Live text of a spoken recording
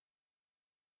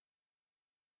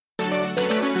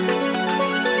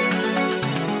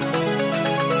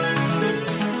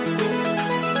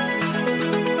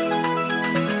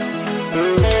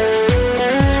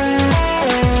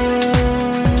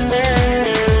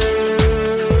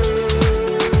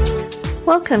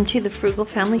Welcome to the Frugal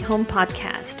Family Home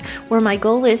Podcast, where my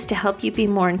goal is to help you be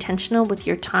more intentional with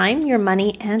your time, your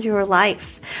money, and your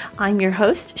life. I'm your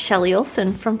host, Shelly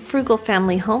Olson from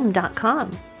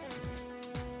FrugalFamilyHome.com.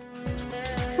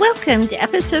 Welcome to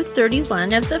episode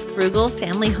 31 of the Frugal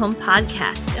Family Home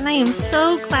Podcast, and I am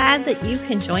so glad that you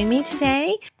can join me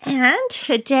today. And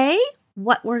today,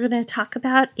 what we're going to talk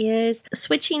about is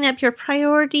switching up your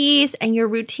priorities and your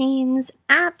routines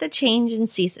at the change in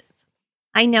seasons.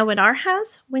 I know at our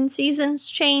house, when seasons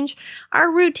change, our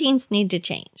routines need to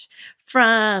change.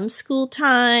 From school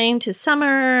time to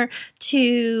summer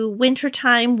to winter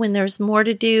time when there's more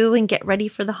to do and get ready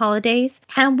for the holidays.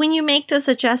 And when you make those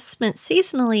adjustments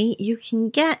seasonally, you can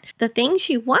get the things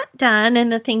you want done and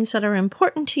the things that are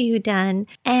important to you done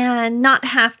and not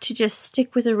have to just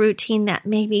stick with a routine that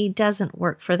maybe doesn't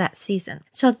work for that season.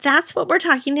 So that's what we're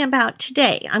talking about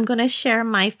today. I'm going to share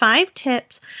my 5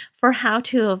 tips for how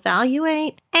to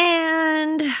evaluate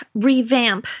and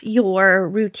revamp your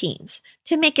routines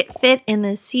to make it fit in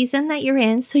the season that you're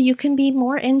in so you can be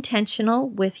more intentional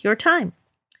with your time.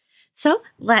 So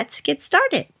let's get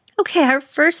started. Okay, our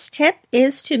first tip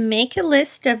is to make a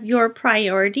list of your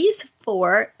priorities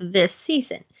for this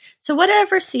season. So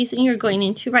whatever season you're going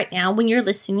into right now, when you're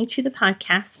listening to the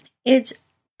podcast, it's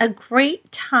a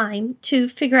great time to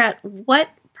figure out what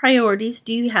priorities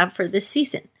do you have for this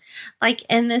season. Like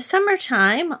in the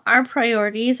summertime, our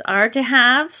priorities are to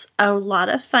have a lot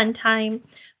of fun time,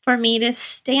 for me to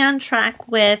stay on track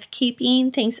with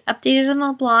keeping things updated on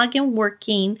the blog and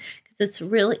working, because it's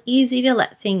really easy to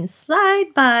let things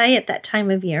slide by at that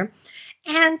time of year,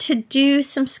 and to do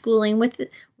some schooling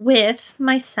with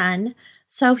my son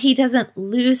so he doesn't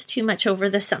lose too much over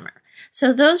the summer.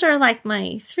 So those are like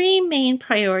my 3 main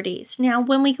priorities. Now,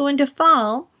 when we go into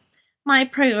fall, my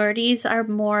priorities are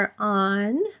more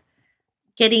on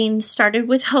getting started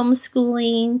with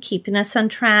homeschooling, keeping us on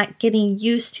track, getting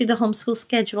used to the homeschool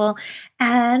schedule,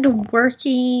 and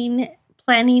working,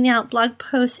 planning out blog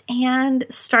posts, and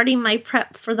starting my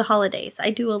prep for the holidays.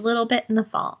 I do a little bit in the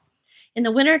fall. In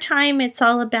the wintertime, it's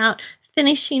all about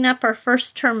finishing up our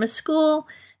first term of school,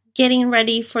 getting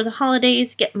ready for the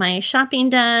holidays, get my shopping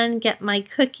done, get my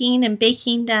cooking and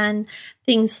baking done,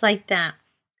 things like that.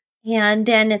 And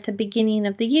then at the beginning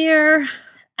of the year,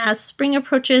 as spring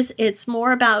approaches, it's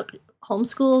more about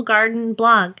homeschool, garden,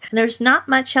 blog. And there's not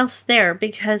much else there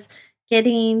because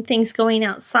getting things going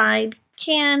outside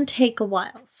can take a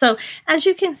while. So as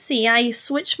you can see, I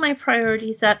switch my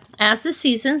priorities up as the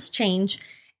seasons change.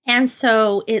 And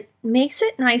so it makes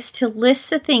it nice to list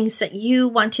the things that you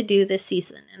want to do this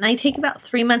season. And I take about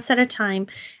 3 months at a time.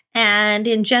 And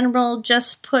in general,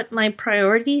 just put my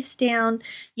priorities down.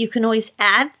 You can always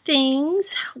add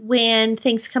things when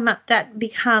things come up that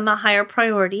become a higher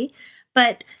priority,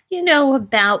 but you know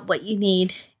about what you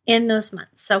need in those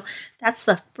months. So that's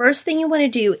the first thing you want to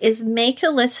do, is make a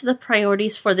list of the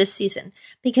priorities for this season.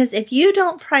 Because if you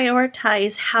don't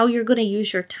prioritize how you're going to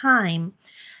use your time,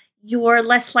 you're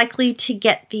less likely to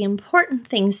get the important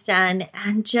things done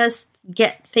and just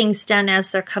get things done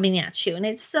as they're coming at you. And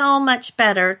it's so much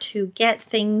better to get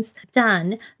things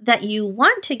done that you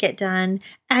want to get done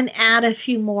and add a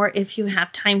few more if you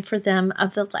have time for them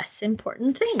of the less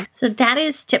important things. So that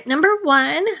is tip number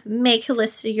 1, make a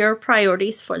list of your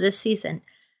priorities for this season.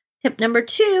 Tip number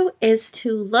 2 is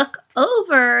to look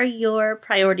over your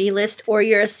priority list or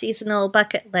your seasonal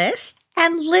bucket list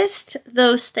and list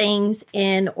those things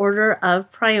in order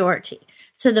of priority.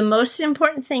 So the most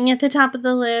important thing at the top of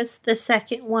the list, the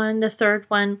second one, the third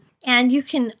one, and you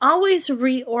can always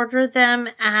reorder them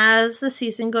as the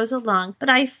season goes along. But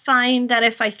I find that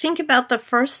if I think about the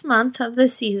first month of the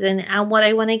season and what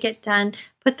I want to get done,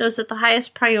 put those at the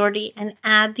highest priority and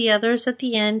add the others at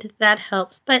the end, that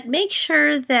helps. But make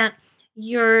sure that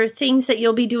your things that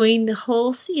you'll be doing the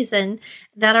whole season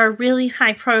that are really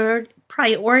high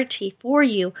priority for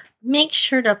you, make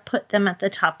sure to put them at the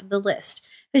top of the list.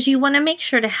 Because you want to make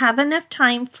sure to have enough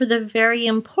time for the very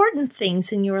important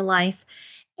things in your life.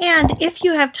 And if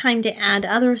you have time to add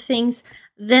other things,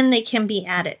 then they can be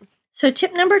added. So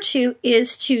tip number 2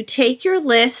 is to take your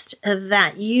list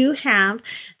that you have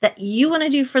that you want to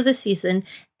do for the season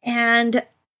and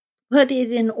put it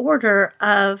in order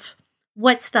of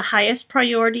what's the highest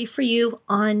priority for you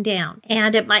on down.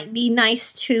 And it might be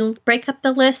nice to break up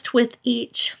the list with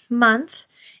each month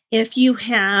if you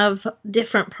have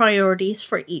different priorities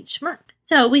for each month.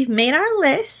 So we've made our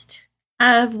list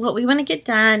of what we want to get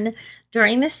done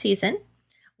during the season.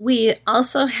 We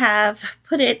also have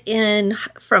put it in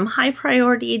from high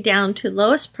priority down to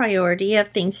lowest priority of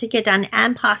things to get done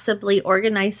and possibly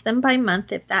organize them by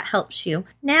month if that helps you.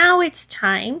 Now it's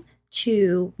time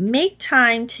to make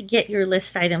time to get your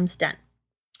list items done.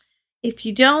 If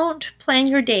you don't plan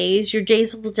your days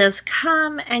will just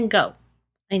come and go.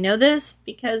 I know this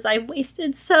because I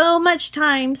wasted so much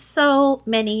time, so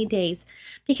many days,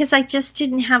 because I just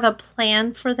didn't have a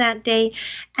plan for that day.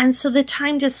 And so the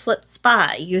time just slips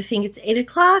by. You think it's 8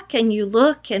 o'clock and you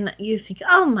look and you think,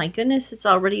 oh my goodness, it's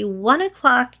already 1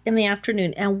 o'clock in the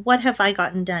afternoon. And what have I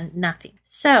gotten done? Nothing.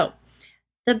 So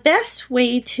the best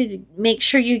way to make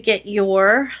sure you get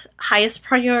your highest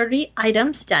priority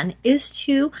items done is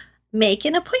to make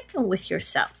an appointment with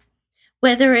yourself.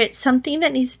 Whether it's something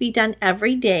that needs to be done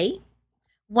every day,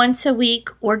 once a week,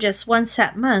 or just once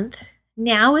that month,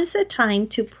 now is the time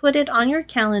to put it on your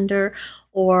calendar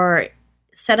or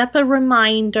set up a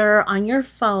reminder on your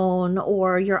phone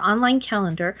or your online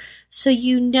calendar so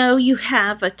you know you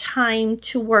have a time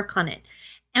to work on it.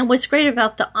 And what's great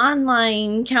about the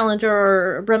online calendar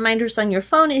or reminders on your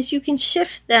phone is you can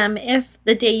shift them if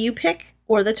the day you pick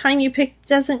or the time you pick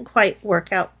doesn't quite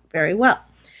work out very well.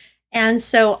 And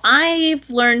so I've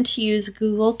learned to use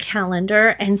Google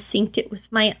Calendar and synced it with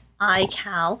my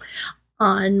iCal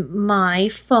on my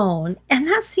phone. And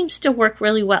that seems to work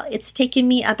really well. It's taken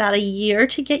me about a year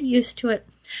to get used to it,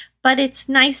 but it's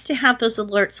nice to have those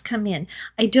alerts come in.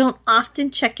 I don't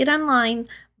often check it online,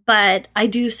 but I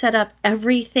do set up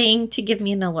everything to give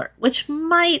me an alert, which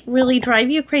might really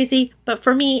drive you crazy, but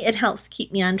for me, it helps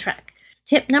keep me on track.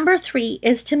 Tip number 3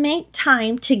 is to make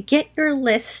time to get your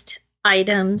list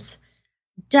items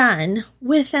done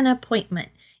with an appointment,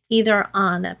 either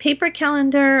on a paper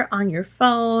calendar, on your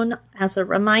phone, as a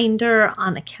reminder,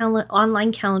 on a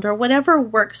online calendar, whatever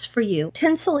works for you.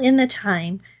 Pencil in the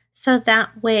time so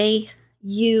that way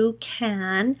you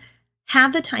can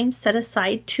have the time set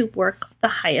aside to work the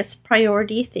highest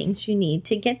priority things you need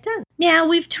to get done. Now,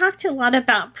 we've talked a lot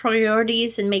about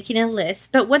priorities and making a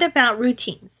list, but what about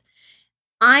routines?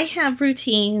 I have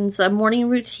routines, a morning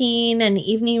routine, an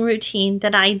evening routine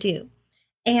that I do.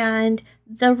 And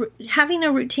having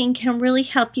a routine can really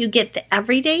help you get the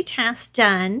everyday tasks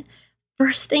done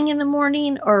first thing in the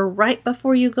morning or right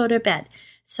before you go to bed.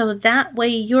 So that way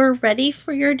you're ready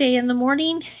for your day in the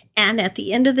morning. And at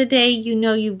the end of the day, you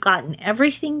know you've gotten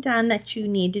everything done that you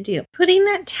need to do. Putting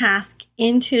that task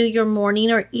into your morning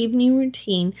or evening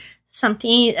routine,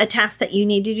 a task that you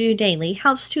need to do daily,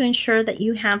 helps to ensure that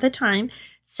you have the time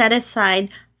set aside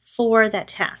for that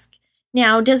task.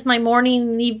 Now, does my morning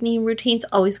and evening routines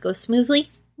always go smoothly?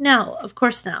 No, of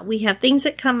course not. We have things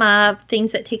that come up,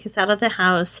 things that take us out of the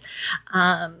house,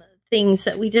 things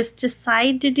that we just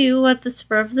decide to do at the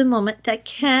spur of the moment that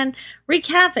can wreak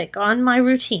havoc on my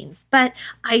routines. But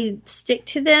I stick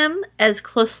to them as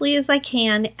closely as I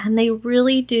can, and they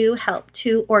really do help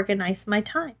to organize my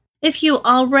time. If you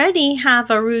already have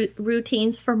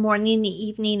routines for morning and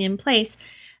evening in place,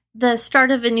 the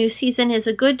start of a new season is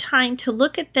a good time to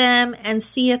look at them and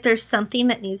see if there's something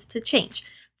that needs to change.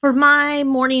 For my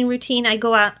morning routine, I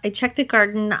go out, I check the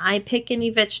garden, I pick any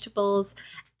vegetables,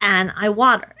 and I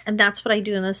water. And that's what I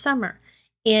do in the summer.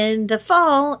 In the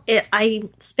fall, I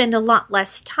spend a lot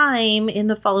less time in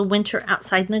the fall and winter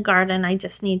outside in the garden. I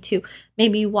just need to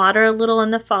maybe water a little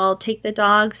in the fall, take the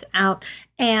dogs out,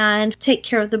 and take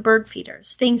care of the bird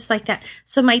feeders, things like that.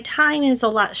 So my time is a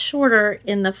lot shorter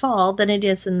in the fall than it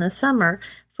is in the summer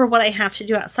for what I have to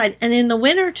do outside. And in the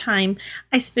winter time,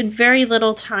 I spend very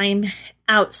little time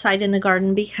outside in the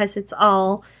garden because it's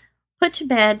all put to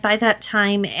bed by that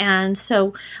time, and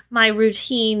so my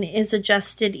routine is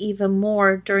adjusted even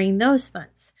more during those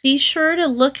months. Be sure to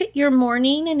look at your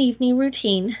morning and evening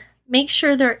routine. Make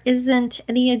sure there isn't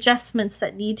any adjustments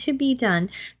that need to be done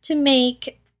to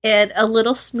make it a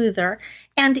little smoother.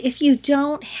 And if you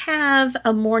don't have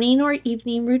a morning or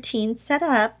evening routine set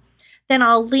up, then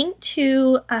I'll link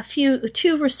to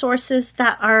two resources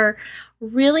that are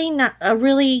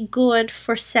really good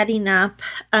for setting up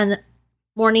an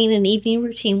morning and evening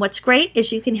routine. What's great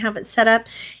is you can have it set up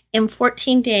in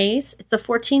 14 days. It's a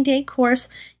 14-day course.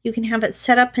 You can have it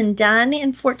set up and done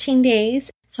in 14 days.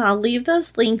 So I'll leave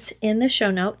those links in the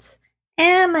show notes.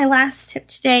 And my last tip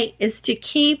today is to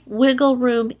keep wiggle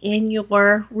room in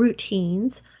your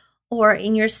routines or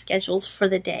in your schedules for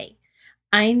the day.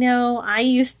 I know I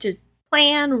used to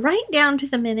plan right down to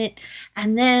the minute,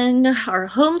 and then our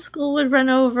homeschool would run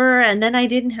over, and then I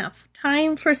didn't have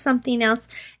time for something else,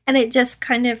 and it just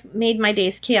kind of made my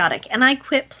days chaotic. And I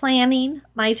quit planning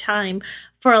my time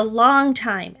for a long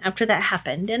time after that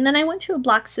happened. And then I went to a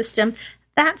block system.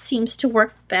 That seems to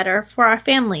work better for our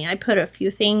family. I put a few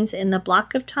things in the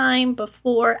block of time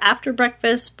after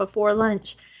breakfast, before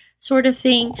lunch. sort of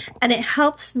thing. And it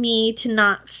helps me to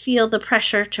not feel the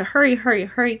pressure to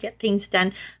hurry, get things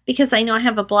done, because I know I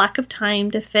have a block of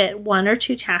time to fit 1 or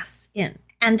 2 tasks in.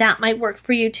 And that might work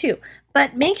for you too.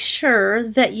 But make sure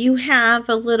that you have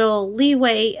a little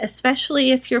leeway,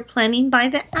 especially if you're planning by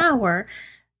the hour,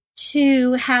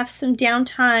 to have some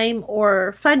downtime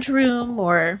or fudge room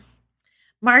or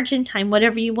margin time,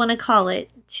 whatever you want to call it,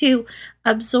 to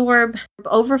absorb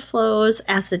overflows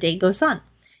as the day goes on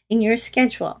in your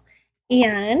schedule.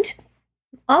 And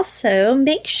also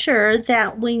make sure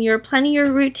that when you're planning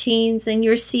your routines and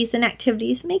your season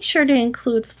activities, make sure to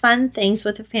include fun things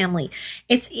with the family.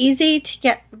 It's easy to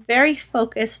get very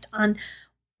focused on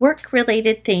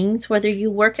work-related things, whether you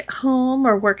work at home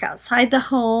or work outside the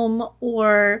home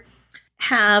or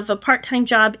have a part-time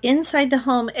job inside the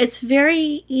home. It's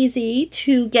very easy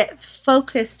to get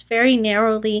focused very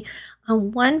narrowly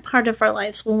on one part of our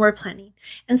lives when we're planning.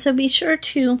 And so be sure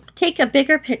to take a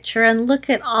bigger picture and look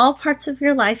at all parts of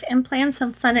your life and plan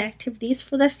some fun activities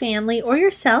for the family or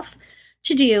yourself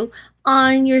to do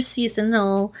on your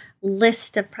seasonal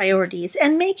list of priorities.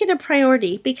 And make it a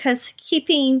priority, because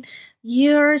keeping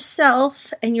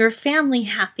yourself and your family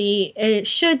happy, it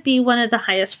should be one of the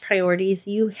highest priorities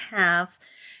you have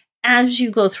as you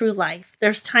go through life.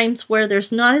 There's times where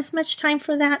there's not as much time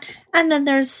for that, and then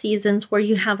there's seasons where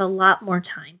you have a lot more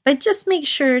time. But just make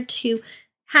sure to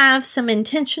have some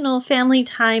intentional family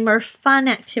time or fun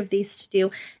activities to do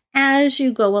as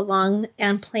you go along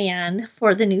and plan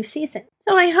for the new season.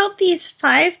 So I hope these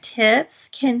 5 tips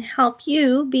can help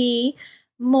you be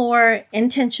more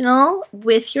intentional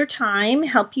with your time,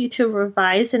 help you to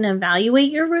revise and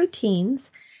evaluate your routines,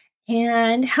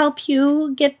 and help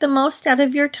you get the most out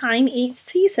of your time each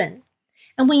season.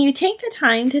 And when you take the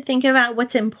time to think about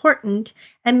what's important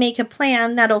and make a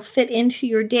plan that'll fit into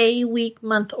your day, week,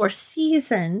 month, or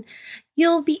season,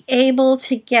 you'll be able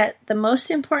to get the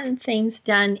most important things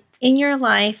done in your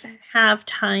life, have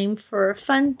time for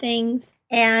fun things,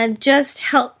 and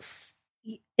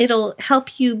it'll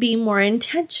help you be more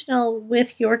intentional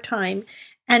with your time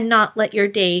and not let your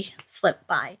day slip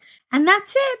by. And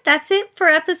that's it. That's it for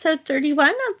episode 31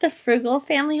 of the Frugal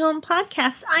Family Home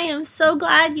Podcast. I am so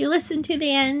glad you listened to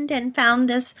the end and found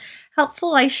this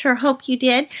helpful. I sure hope you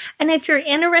did. And if you're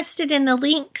interested in the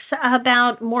links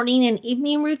about morning and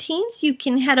evening routines, you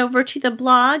can head over to the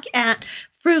blog at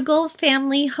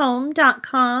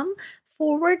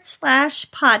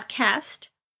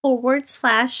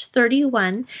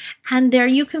frugalfamilyhome.com/podcast/31. And there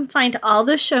you can find all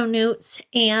the show notes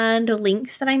and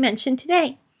links that I mentioned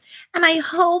today. And I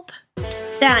hope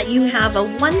that you have a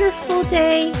wonderful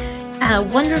day, a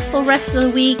wonderful rest of the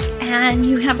week, and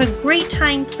you have a great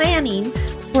time planning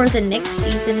for the next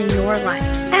season in your life.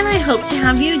 And I hope to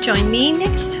have you join me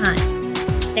next time.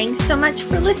 Thanks so much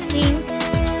for listening.